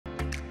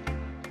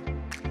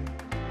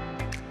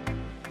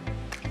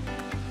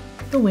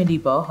The Wendy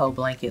Boho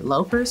blanket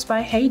loafers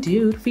by Hey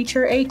Dude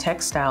feature a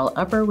textile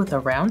upper with a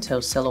round toe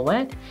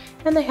silhouette,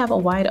 and they have a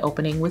wide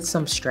opening with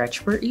some stretch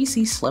for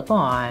easy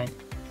slip-on.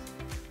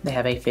 They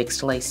have a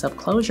fixed lace-up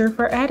closure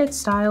for added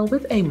style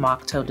with a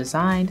mock toe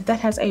design that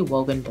has a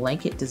woven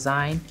blanket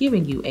design,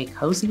 giving you a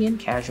cozy and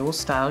casual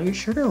style you're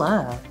sure to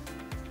love.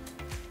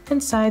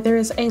 Inside there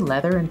is a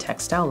leather and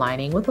textile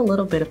lining with a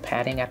little bit of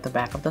padding at the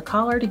back of the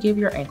collar to give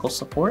your ankle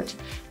support,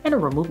 and a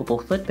removable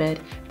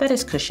footbed that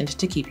is cushioned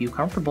to keep you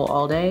comfortable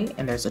all day,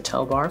 and there's a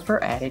toe bar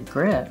for added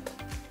grip.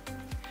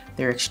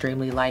 They're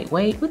extremely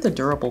lightweight with a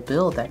durable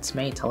build that's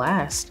made to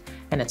last,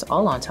 and it's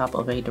all on top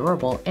of a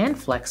durable and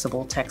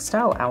flexible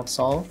textile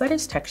outsole that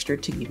is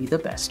textured to give you the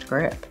best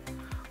grip.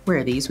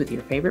 Wear these with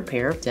your favorite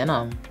pair of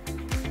denim.